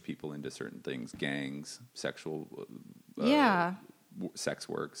 can push people into certain things, gangs, sexual, sex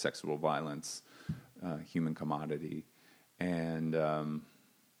work, sexual violence, human commodity. And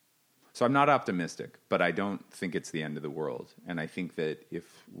so I'm not optimistic, but I don't think it's the end of the world. And I think that if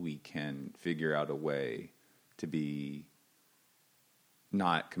we can figure out a way to be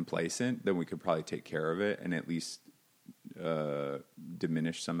not complacent, then we could probably take care of it and at least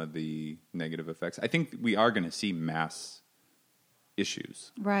diminish some of the negative effects. I think we are going to see mass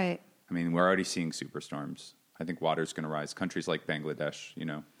issues. Right. I mean, we're already seeing superstorms. I think water's going to rise. Countries like Bangladesh,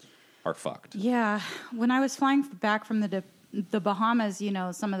 are fucked. Yeah. When I was flying back from the Bahamas,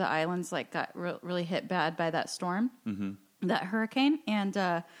 some of the islands got really hit bad by that storm, that hurricane. And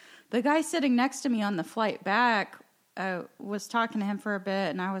the guy sitting next to me on the flight back, was talking to him for a bit,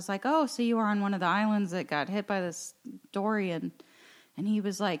 and I was like, oh, so you were on one of the islands that got hit by this story? And he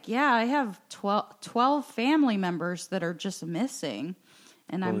was like, yeah, I have 12 family members that are just missing.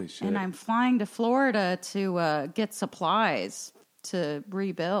 And I'm flying to Florida to get supplies to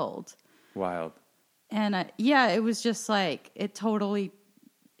rebuild. Wild. And yeah, it was just like, it totally,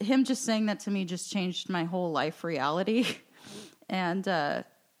 him just saying that to me just changed my whole life reality. And, but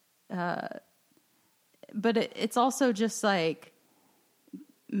it's also just like,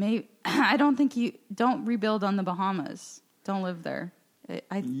 I don't think don't rebuild on the Bahamas. Don't live there.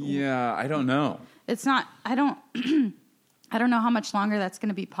 I don't know. It's not, I don't know how much longer that's going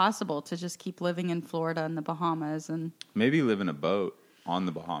to be possible to just keep living in Florida and the Bahamas. And maybe live in a boat on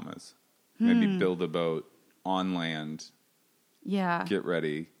the Bahamas. Maybe build a boat on land. Yeah. Get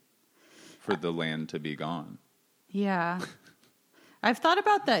ready for the land to be gone. Yeah. I've thought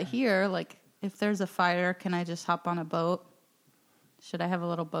about that here. Like, if there's a fire, can I just hop on a boat? Should I have a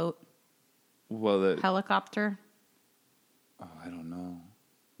little boat? Well, helicopter? Oh, I don't know.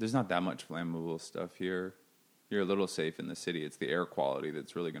 There's not that much flammable stuff here. You're a little safe in the city. It's the air quality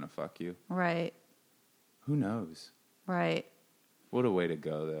that's really going to fuck you. Right. Who knows? Right. What a way to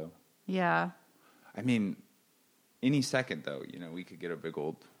go, though. Yeah. I mean, any second, though, we could get a big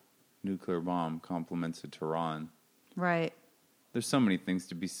old nuclear bomb compliments of Tehran. Right. There's so many things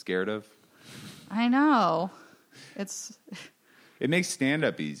to be scared of. I know. It makes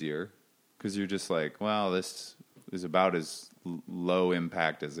stand-up easier because you're just like, well, this is about as low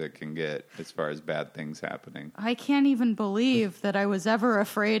impact as it can get as far as bad things happening. I can't even believe that I was ever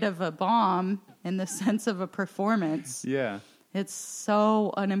afraid of a bomb in the sense of a performance. Yeah. It's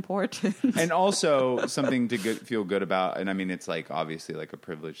so unimportant. And also something to feel good about. And I mean, it's like obviously like a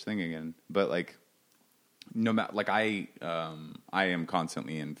privileged thing again, but like no matter, like I am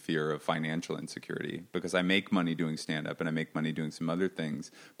constantly in fear of financial insecurity because I make money doing stand up and I make money doing some other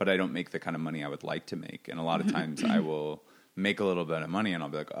things, but I don't make the kind of money I would like to make. And a lot of times I will make a little bit of money and I'll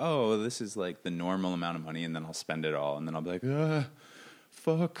be like, oh, this is like the normal amount of money. And then I'll spend it all. And then I'll be like,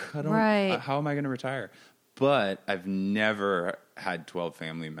 fuck, how am I going to retire? But I've never had 12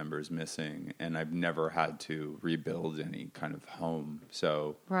 family members missing, and I've never had to rebuild any kind of home.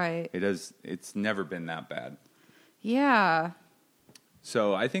 So it's never been that bad. Yeah.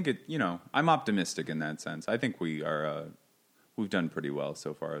 So I think I'm optimistic in that sense. I think we've done pretty well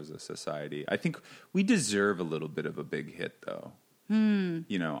so far as a society. I think we deserve a little bit of a big hit, though.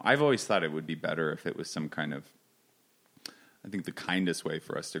 I've always thought it would be better if it was some kind of, I think the kindest way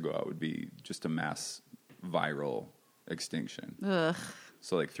for us to go out would be just a mass viral extinction. Ugh.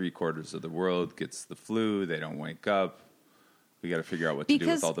 So like 3/4 of the world gets the flu. They don't wake up. We got to figure out what to do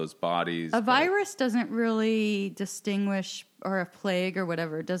with all those bodies. A virus doesn't really distinguish, or a plague or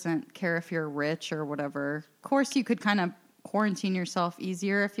whatever, doesn't care if you're rich or whatever. Of course, you could kind of quarantine yourself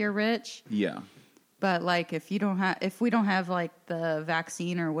easier if you're rich. Yeah. But like if we don't have like the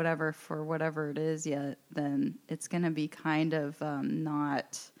vaccine or whatever for whatever it is yet, then it's going to be kind of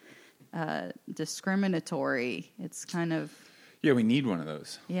not discriminatory. It's kind of... Yeah, we need one of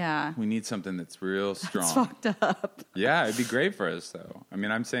those. Yeah. We need something that's real strong. That's fucked up. Yeah, it'd be great for us, though. I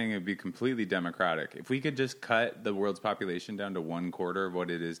mean, I'm saying it'd be completely democratic. If we could just cut the world's population down to 1/4 of what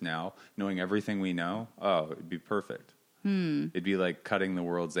it is now, knowing everything we know, it'd be perfect. It'd be like cutting the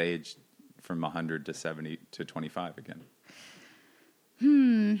world's age from 100 to 70 to 25 again.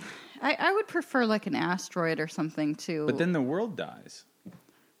 I would prefer like an asteroid or something, too. But then the world dies.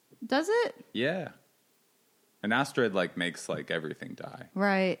 Does it? Yeah. An asteroid makes everything die.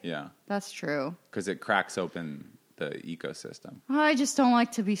 Right. Yeah. That's true. Because it cracks open the ecosystem. I just don't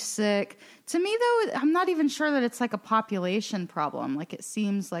like to be sick. To me, though, I'm not even sure that it's like a population problem. Like it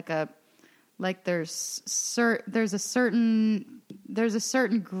seems like there's a certain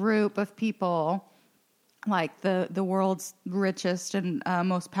group of people, like the world's richest and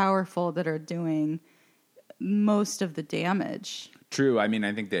most powerful, that are doing most of the damage. True. I mean,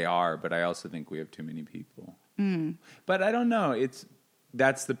 I think they are, but I also think we have too many people. But I don't know.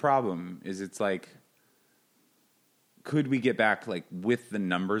 That's the problem. It's like, could we get back, with the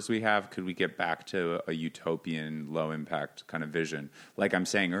numbers we have, could we get back to a utopian, low-impact kind of vision? Like I'm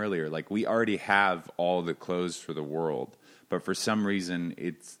saying earlier, we already have all the clothes for the world, but for some reason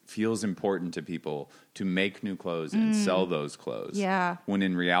it feels important to people to make new clothes and sell those clothes. Yeah. When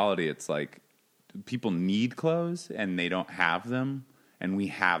in reality, it's like people need clothes and they don't have them, and we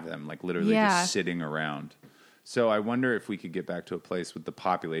have them, literally just sitting around. So I wonder if we could get back to a place with the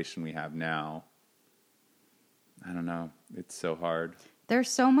population we have now. I don't know. It's so hard. There's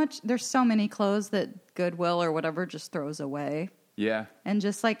so many clothes that Goodwill or whatever just throws away. Yeah. And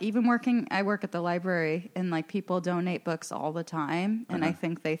just I work at the library, and people donate books all the time. And I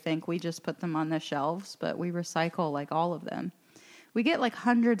think they think we just put them on the shelves, but we recycle all of them. We get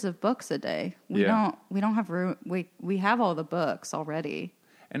hundreds of books a day. We don't have room. We have all the books already.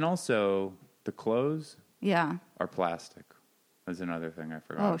 And also the clothes are plastic. That's another thing I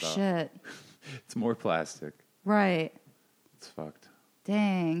forgot Oh, about. shit. It's more plastic. Right. It's fucked.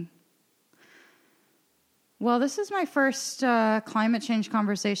 Dang. Well, this is my first climate change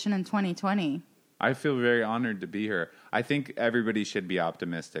conversation in 2020. I feel very honored to be here. I think everybody should be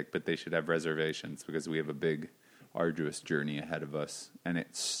optimistic, but they should have reservations because we have a big, arduous journey ahead of us. And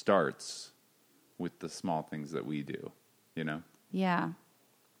it starts with the small things that we do, you know? Yeah.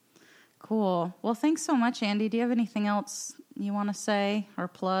 Cool. Well, thanks so much, Andy. Do you have anything else you want to say or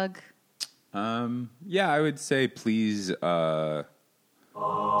plug? Yeah, I would say please follow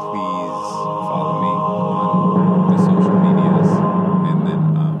me on the social medias, and then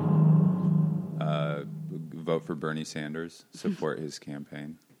vote for Bernie Sanders. Support his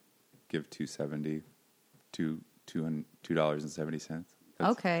campaign. Give $2.70 $2.70.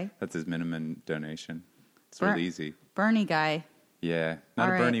 Okay. That's his minimum donation. It's Ber- really easy. Bernie guy. Yeah, not All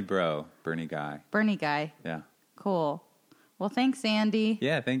a right. Bernie bro, Bernie guy. Bernie guy. Yeah. Cool. Well, thanks, Andy.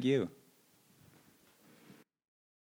 Yeah, thank you.